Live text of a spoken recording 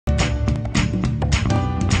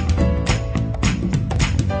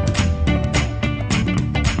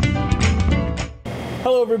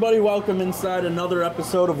Hello everybody, welcome inside another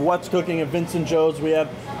episode of What's Cooking at Vincent Joe's. We have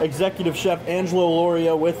Executive Chef Angelo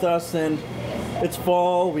Loria with us, and it's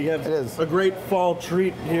fall. We have a great fall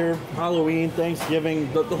treat here, Halloween,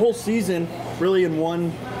 Thanksgiving, the whole season really in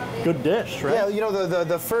one good dish, right? Yeah, you know,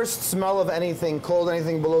 the first smell of anything cold,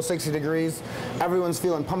 anything below 60 degrees, everyone's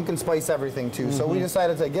feeling pumpkin spice everything too. So we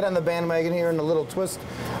decided to get on the bandwagon here and a little twist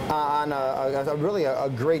on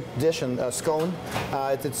a great dish, and a scone.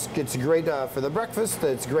 It's great for the breakfast.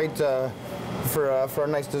 It's great for a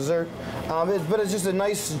nice dessert. But it's just a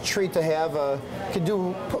nice treat to have. Could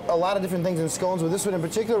do a lot of different things in scones. With this one in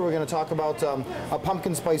particular, we're going to talk about a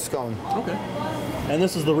pumpkin spice scone. Okay. And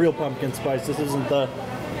this is the real pumpkin spice. This isn't the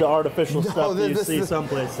artificial stuff that you see some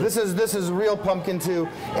places. This is real pumpkin too.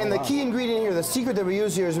 And the key ingredient here, the secret that we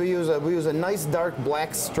use here is we use a nice dark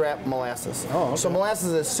black strap molasses. Oh, okay. So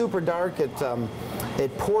molasses is super dark.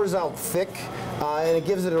 It pours out thick, and it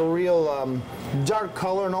gives it a real dark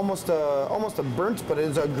color and almost a burnt, but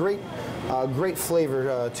it's a great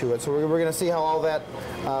flavor to it. So we're going to see how all that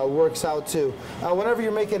works out too. Whenever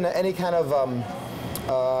you're making any kind of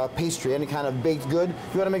pastry, any kind of baked good,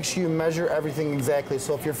 you want to make sure you measure everything exactly.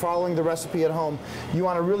 So if you're following the recipe at home, you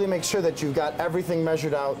want to really make sure that you've got everything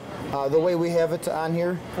measured out the way we have it on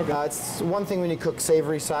here. Okay. It's one thing when you cook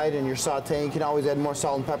savory side and you're sauteing, you can always add more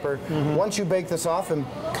salt and pepper. Once you bake this off and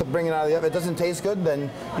bring it out of the oven, if it doesn't taste good,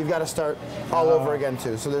 then you've got to start all over again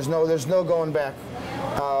too. So there's no going back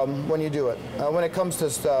when you do it. When it comes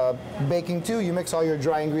to baking too, you mix all your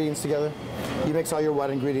dry ingredients together. You mix all your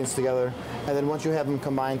wet ingredients together, and then once you have them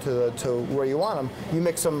combined to where you want them, you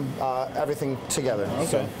mix them everything together. Okay.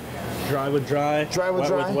 So, dry with dry. Dry with wet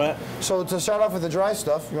dry. With wet. So to start off with the dry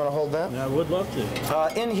stuff, you want to hold that? Yeah, I would love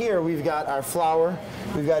to. In here we've got our flour,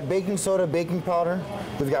 we've got baking soda, baking powder,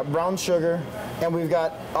 we've got brown sugar, and we've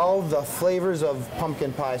got all the flavors of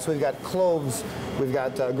pumpkin pie. So we've got cloves, we've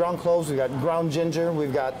got ground cloves, we've got ground ginger,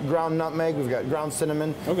 we've got ground nutmeg, we've got ground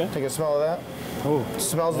cinnamon. Okay. Take a smell of that. Oh,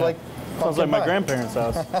 smells like sounds like my grandparents'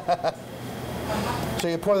 house. So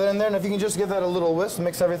you pour that in there, and if you can just give that a little whisk,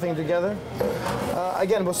 mix everything together.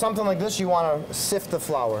 Again, with something like this, you want to sift the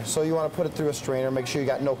flour. So you want to put it through a strainer, make sure you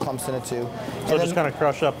got no clumps in it too. So just kind of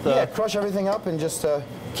crush up the... Yeah, crush everything up and just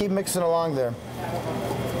keep mixing along there.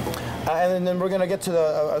 And then we're going to get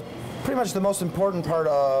to pretty much the most important part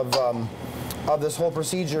of this whole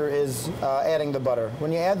procedure is adding the butter.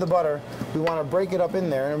 When you add the butter, we want to break it up in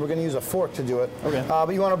there, and we're going to use a fork to do it. Okay. But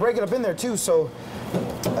you want to break it up in there too, so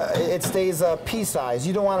it stays pea size.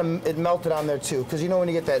 You don't want it melted on there too, because you know when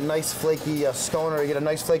you get that nice flaky scone or you get a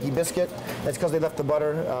nice flaky biscuit, that's because they left the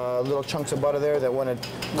butter, little chunks of butter there, that when it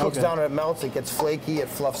cooks down and it melts, it gets flaky, it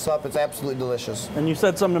fluffs up. It's absolutely delicious. And you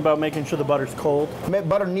said something about making sure the butter's cold?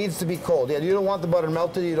 Butter needs to be cold. Yeah, you don't want the butter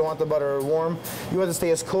melted, you don't want the butter warm. You want it to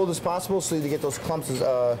stay as cold as possible so you get those clumps,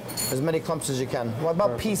 as many clumps as you can. What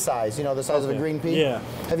about pea size? You know, the size of a green pea? Yeah.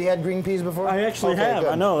 Have you had green peas before? I actually have.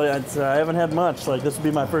 Good. I know. I haven't had much. Like, this would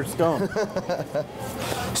be my first scone.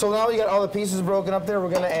 So now you got all the pieces broken up there. We're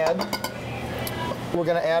going to add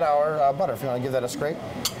our butter. If you want to give that a scrape.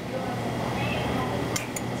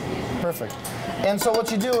 Perfect. And so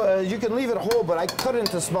what you do, you can leave it whole, but I cut it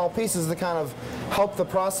into small pieces to kind of help the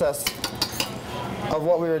process of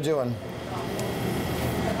what we were doing.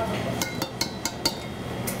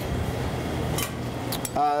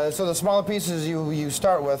 So the smaller pieces you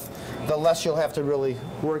start with, the less you'll have to really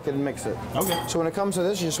work it and mix it. Okay. So when it comes to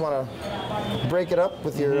this, you just want to break it up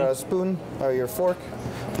with your spoon or your fork.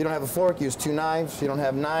 If you don't have a fork, use 2 knives. If you don't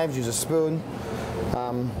have knives, use a spoon.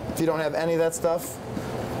 If you don't have any of that stuff,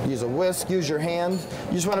 use a whisk, use your hand.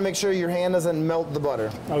 You just want to make sure your hand doesn't melt the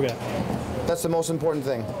butter. Okay. That's the most important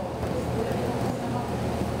thing.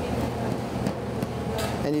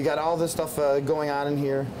 And you got all this stuff going on in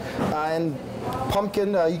here. And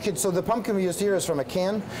pumpkin, so the pumpkin we used here is from a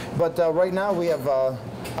can, but right now we have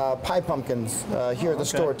pie pumpkins here at the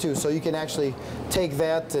store too. So you can actually take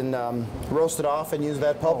that and roast it off and use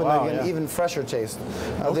that pulp, and get an even fresher taste.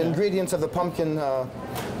 The ingredients of the pumpkin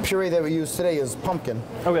puree that we use today is pumpkin,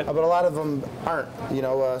 but a lot of them aren't. You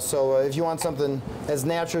know, so if you want something as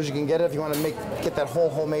natural as you can get it, if you want to get that whole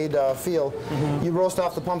homemade feel, you roast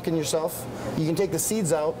off the pumpkin yourself. You can take the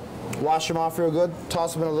seeds out, wash them off real good,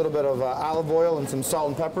 toss them in a little bit of olive oil and some salt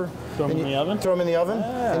and pepper. Throw them in the oven? Throw them in the oven,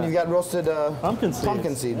 and you've got roasted pumpkin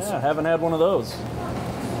seeds. Yeah, haven't had one of those.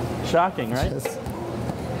 Shocking, right?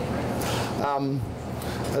 You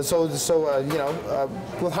know,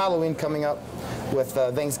 with Halloween coming up, with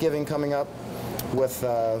Thanksgiving coming up, with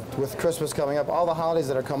Christmas coming up, all the holidays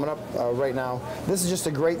that are coming up right now, this is just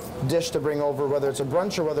a great dish to bring over, whether it's a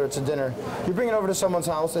brunch or whether it's a dinner. You bring it over to someone's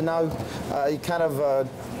house, and now you kind of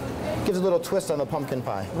gives a little twist on the pumpkin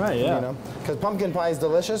pie. Right, yeah. You know, because pumpkin pie is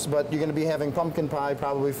delicious, but you're going to be having pumpkin pie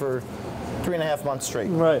probably for 3.5 months straight.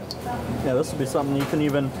 Right. Yeah, this would be something you can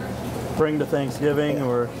even bring to Thanksgiving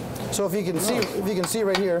or. So if you can see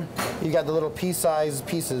right here, you got the little pea-sized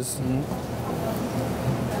pieces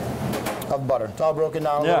of butter. It's all broken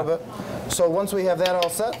down a little bit. So once we have that all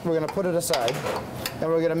set, we're going to put it aside, and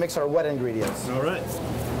we're going to mix our wet ingredients. All right.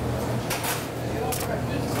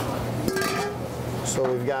 So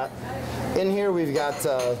we've got, in here we've got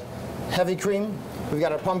heavy cream, we've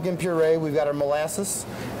got our pumpkin puree, we've got our molasses,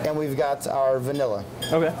 and we've got our vanilla.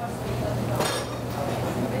 Okay.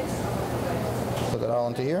 Put that all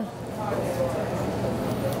into here.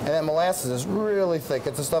 And that molasses is really thick.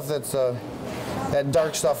 It's the stuff that's, that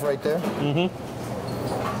dark stuff right there.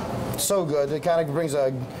 So good. It kind of brings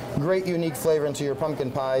a great unique flavor into your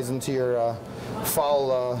pumpkin pies, into your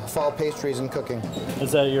fall pastries and cooking.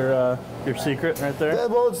 Is that your secret right there? Yeah,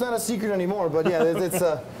 well, it's not a secret anymore, but yeah, it's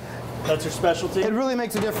that's your specialty? It really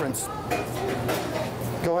makes a difference.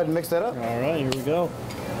 Go ahead and mix that up. All right, here we go.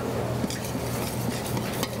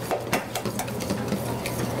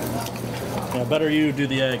 Yeah, better you do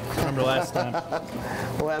the egg. Remember last time.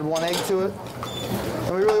 We'll add 1 egg to it.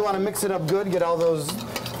 And we really want to mix it up good, get all those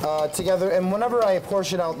together. And whenever I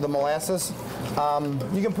portion out the molasses,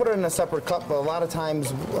 you can put it in a separate cup, but a lot of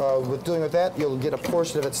times with doing with that, you'll get a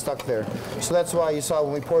portion of it stuck there. So that's why you saw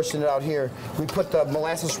when we portioned it out here, we put the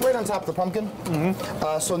molasses right on top of the pumpkin.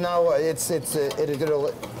 So now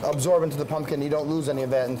it'll absorb into the pumpkin. You don't lose any of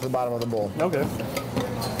that into the bottom of the bowl. Okay.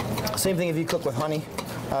 Same thing if you cook with honey.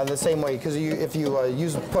 The same way, because if you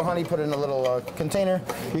put honey, put it in a little container,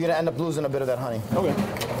 you're going to end up losing a bit of that honey. Okay.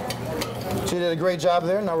 So you did a great job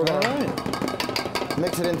there. Now we're going to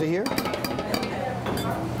mix it into here.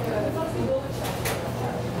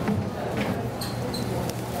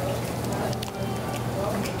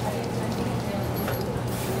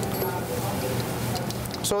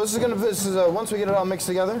 So this is once we get it all mixed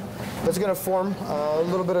together, it's going to form a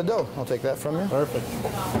little bit of dough. I'll take that from you. Perfect.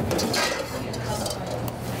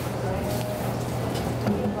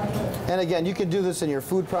 And again, you can do this in your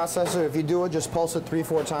food processor. If you do it, just pulse it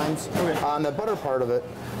 3-4 times on the butter part of it.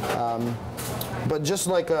 But just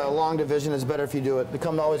like a long division, it's better if you do it. It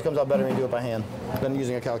always comes out better when you do it by hand than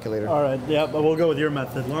using a calculator. All right, yeah, but we'll go with your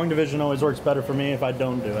method. Long division always works better for me if I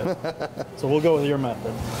don't do it. So we'll go with your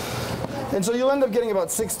method. And so you'll end up getting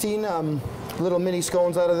about 16 little mini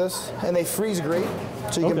scones out of this, and they freeze great.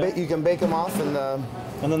 So you can bake them off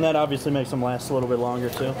and then that obviously makes them last a little bit longer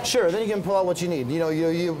too. Sure. Then you can pull out what you need. You know,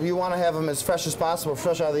 you want to have them as fresh as possible,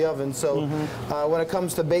 fresh out of the oven. So when it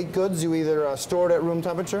comes to baked goods, you either store it at room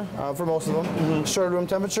temperature for most of them, store it at room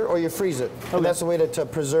temperature, or you freeze it. Okay. And that's the way to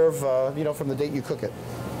preserve, from the date you cook it.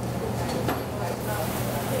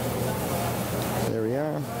 There we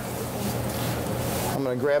are. I'm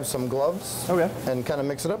going to grab some gloves and kind of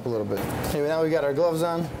mix it up a little bit. Anyway, now we got our gloves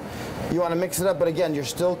on. You want to mix it up, but again, you're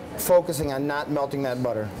still focusing on not melting that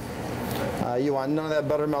butter. You want none of that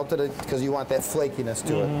butter melted because you want that flakiness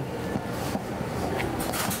to it.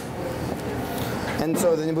 And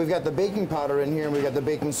so then we've got the baking powder in here, and we've got the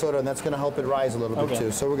baking soda, and that's going to help it rise a little bit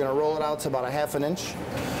too. So we're going to roll it out to about 1/2 inch.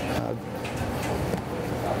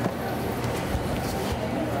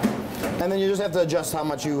 And then you just have to adjust how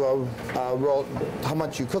much you how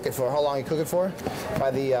much you cook it for, how long you cook it for,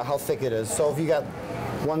 by the how thick it is. So if you got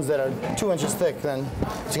ones that are 2 inches thick, then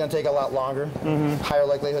it's going to take a lot longer, higher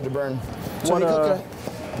likelihood to burn. So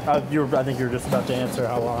I think you were just about to answer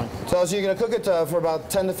how long. So you're going to cook it for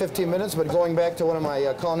about 10 to 15 minutes, but going back to one of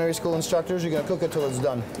my culinary school instructors, you're going to cook it till it's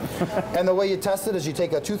done. And the way you test it is you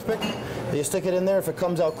take a toothpick, you stick it in there. If it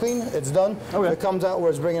comes out clean, it's done. Okay. If it comes out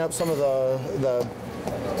where it's bringing up some of the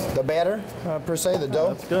batter, per se, the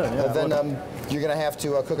dough, that's good. Yeah, then you're going to have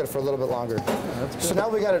to cook it for a little bit longer. That's good. So now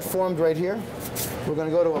we got it formed right here. We're going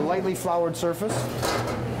to go to a lightly floured surface.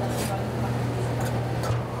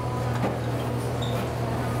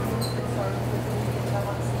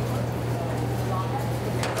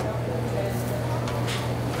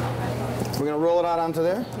 We're going to roll it out onto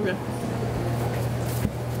there. Okay.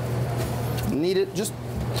 Knead it just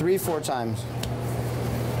 3-4 times.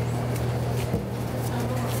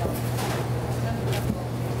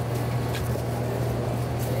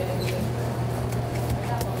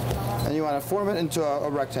 And you want to form it into a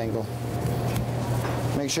rectangle.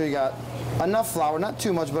 Make sure you got enough flour, not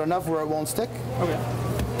too much, but enough where it won't stick. Okay.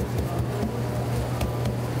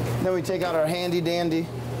 Then we take out our handy dandy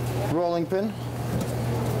rolling pin.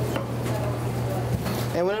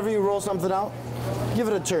 And whenever you roll something out, give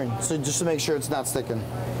it a turn, so just to make sure it's not sticking.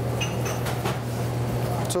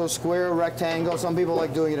 So square, rectangle. Some people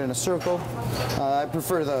like doing it in a circle. I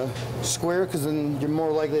prefer the square because then you're more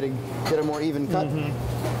likely to get a more even cut.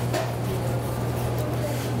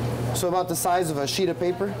 So about the size of a sheet of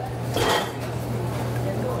paper.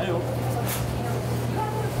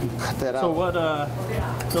 Cut that out. So what,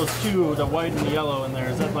 those two, the white and the yellow in there,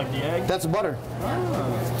 is that like the egg? That's butter.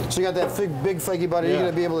 Oh. So you got that big flaky butter. Yeah. You're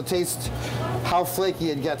going to be able to taste how flaky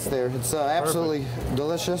it gets there. It's absolutely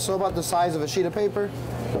delicious. So about the size of a sheet of paper.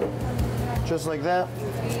 Just like that.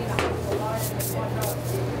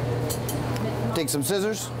 Take some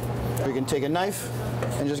scissors. Or you can take a knife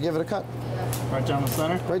and just give it a cut. Right down the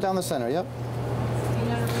center? Right down the center, yep.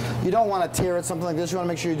 You don't want to tear it, something like this. You want to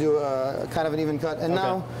make sure you do a kind of an even cut. And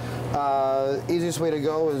now, easiest way to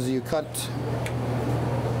go is you cut, just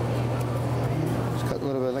cut a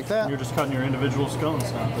little bit like that. You're just cutting your individual scones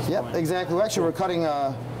now at this point. Yep, exactly. Well, actually, we're cutting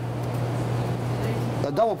a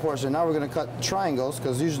double portion. Now we're going to cut triangles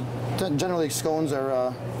because usually, generally, scones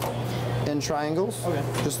are in triangles. Okay.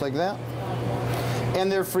 Just like that.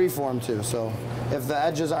 And they're free-form too. So if the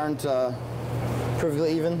edges aren't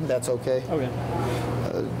perfectly even, that's okay. Okay.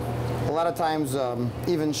 A lot of times,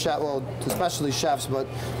 even especially chefs, but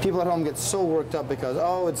people at home get so worked up because,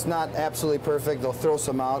 oh, it's not absolutely perfect. They'll throw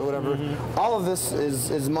some out, whatever. All of this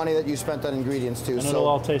is money that you spent on ingredients too. And it'll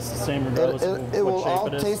all taste the same regardless of what shape it is. It will all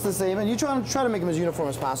taste the same, and you try to make them as uniform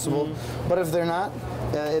as possible. But if they're not,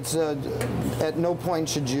 it's at no point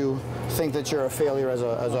should you think that you're a failure as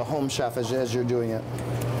a home chef as you're doing it.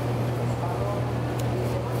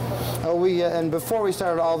 And before we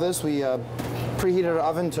started all this, we preheated our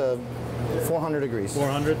oven to 400 degrees.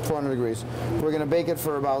 400? 400 degrees. We're going to bake it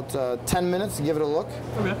for about 10 minutes to give it a look.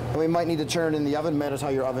 Okay. And we might need to turn it in the oven. Matters how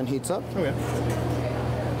your oven heats up. Okay.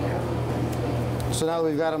 So now that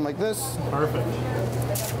we've got them like this. Perfect.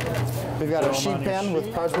 We've got our sheet pan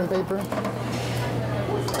with parchment paper.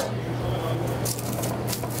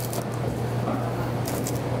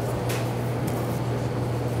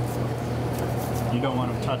 You don't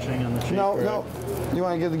want them touching on the sheet, No, right? no. You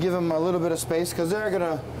want to give them a little bit of space because they're going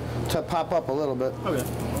to pop up a little bit. Okay.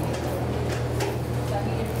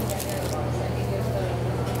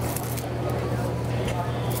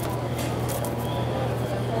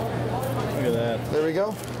 Look at that. There we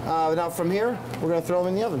go. Now from here, we're going to throw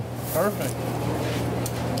them in the oven. Perfect.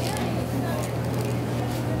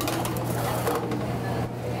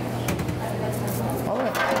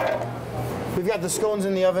 We've got the scones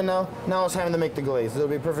in the oven now. Now it's time to make the glaze. It'll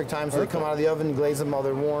be a perfect time so they come out of the oven, glaze them while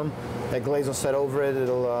they're warm. That glaze will set over it.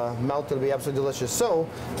 It'll melt. It'll be absolutely delicious. So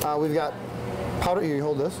we've got powdered. Here, you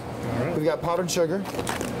hold this. Right. We've got powdered sugar.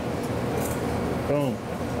 Boom.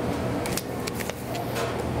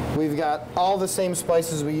 We've got all the same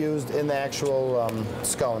spices we used in the actual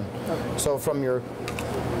scone. So from your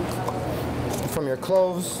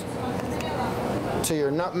cloves to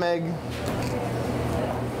your nutmeg,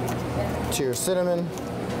 to your cinnamon,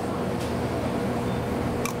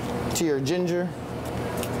 to your ginger,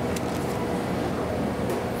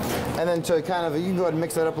 and then to kind of, you can go ahead and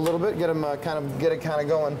mix that up a little bit, get it kind of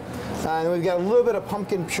going. And we've got a little bit of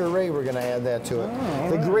pumpkin puree. We're going to add that to it.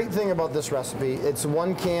 The great thing about this recipe, it's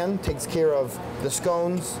one can, takes care of the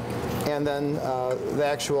scones, and then the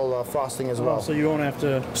actual frosting as well. So you won't have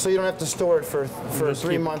to. So you don't have to store it for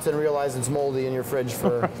 3 months and realize it's moldy in your fridge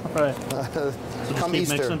for right. So come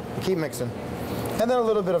Easter. Mixing. Keep mixing, and then a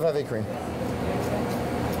little bit of heavy cream.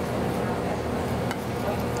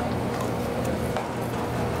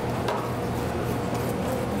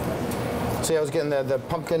 See, I was getting the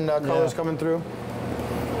pumpkin colors coming through.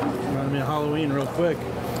 Reminded me of Halloween real quick.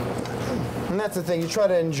 And that's the thing, you try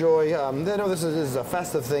to enjoy, I know this is a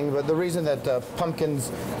festive thing, but the reason that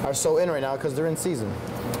pumpkins are so in right now because they're in season.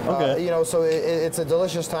 Okay. So it's a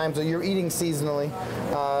delicious time, so you're eating seasonally.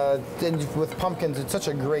 And with pumpkins, it's such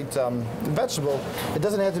a great vegetable. It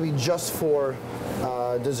doesn't have to be just for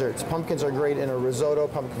desserts. Pumpkins are great in a risotto.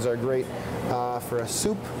 Pumpkins are great for a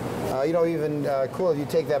soup. Even cool, if you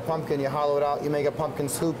take that pumpkin, you hollow it out, you make a pumpkin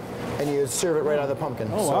soup, and you serve it right out of the pumpkin.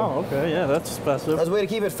 Oh, so, wow, okay, yeah, that's festive. That's a way to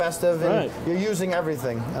keep it festive, and you're using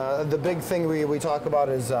everything. The big thing we talk about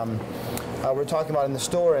is, we're talking about in the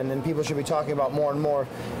store, and then people should be talking about more and more,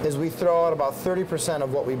 is we throw out about 30%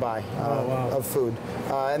 of what we buy of food.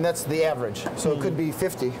 And that's the average. So it could be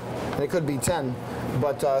 50, and it could be 10,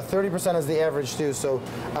 but 30% is the average too. So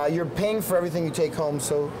you're paying for everything you take home,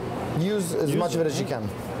 so use as much of it as you can.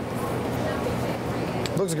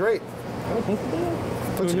 Looks great.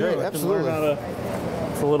 Looks great, absolutely.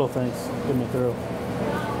 It's the little things get me through.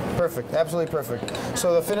 Perfect, absolutely perfect.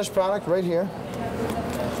 So the finished product right here.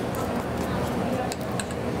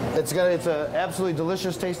 It's an absolutely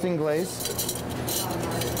delicious tasting glaze.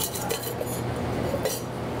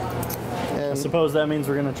 And I suppose that means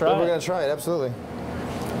we're going to try it. We're going to try it, absolutely.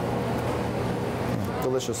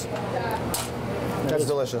 Delicious. That's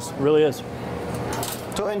delicious. It really is.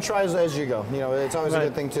 So, and try as you go. You know, it's always a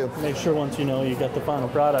good thing too. Make sure once you know you got the final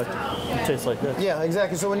product, it tastes like this. Yeah,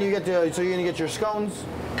 exactly. So when you get to, so you're going to get your scones.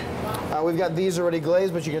 We've got these already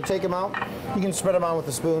glazed, but you can take them out. You can spread them on with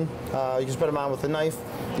a spoon. You can spread them on with a knife.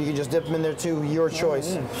 You can just dip them in there too, your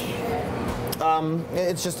choice.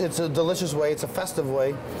 It's a delicious way. It's a festive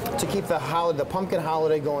way to keep the pumpkin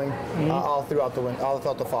holiday going all throughout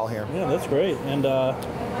the fall here. Yeah, that's great. And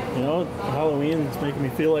you know, Halloween is making me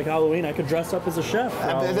feel like Halloween. I could dress up as a chef.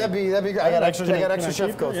 That'd be great. I got extra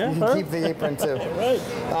chef coats. Yeah, you can keep the apron too. Right.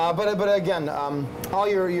 But again, all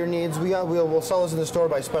your needs, we'll sell this in the store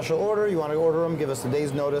by special order. You want to order them? Give us a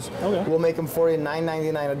day's notice. Okay. We'll make them for you,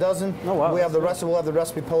 $9.99 a dozen. Oh wow. We'll have the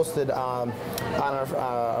recipe posted on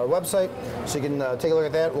our website, so you can take a look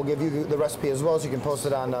at that. We'll give you the recipe as well, so you can post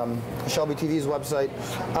it on ShelbyTV's website.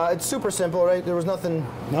 It's super simple, right? There was nothing.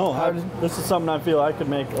 No, this is something I feel I could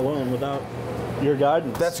make alone without your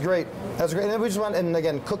guidance. That's great. That's great. And we just want, and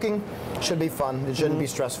again, cooking should be fun. It shouldn't be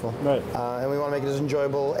stressful. Right. And we want to make it as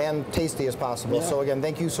enjoyable and tasty as possible. Yeah. So again,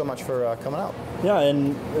 thank you so much for coming out. Yeah,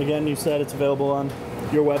 and again, you said it's available on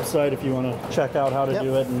your website if you want to check out how to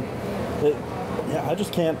do it. And yeah, I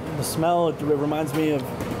just can't. The smell. It reminds me of.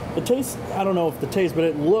 The taste, I don't know if the taste, but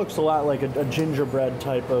it looks a lot like a gingerbread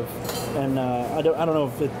type of, and I don't know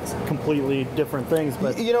if it's completely different things,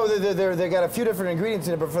 but you know they got a few different ingredients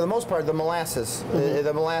in it, but for the most part, the molasses,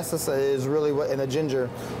 the molasses is really what, and the ginger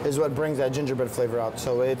is what brings that gingerbread flavor out.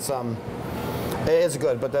 So it's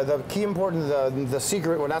good, but the key important, the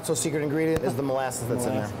secret, or not so secret ingredient is the molasses that's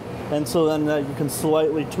in there. And so then you can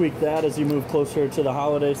slightly tweak that as you move closer to the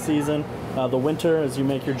holiday season, the winter, as you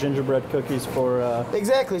make your gingerbread cookies for.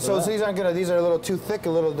 Exactly. So these aren't gonna. These are a little too thick.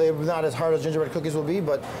 They're not as hard as gingerbread cookies will be,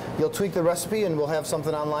 but you'll tweak the recipe, and we'll have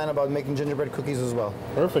something online about making gingerbread cookies as well.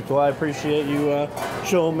 Perfect. Well, I appreciate you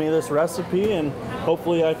showing me this recipe, and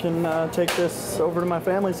hopefully I can take this over to my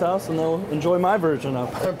family's house, and they'll enjoy my version of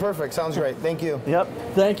it. Perfect. Sounds great. Thank you. Yep.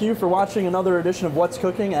 Thank you for watching another edition of What's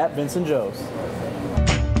Cooking at Vince and Joe's.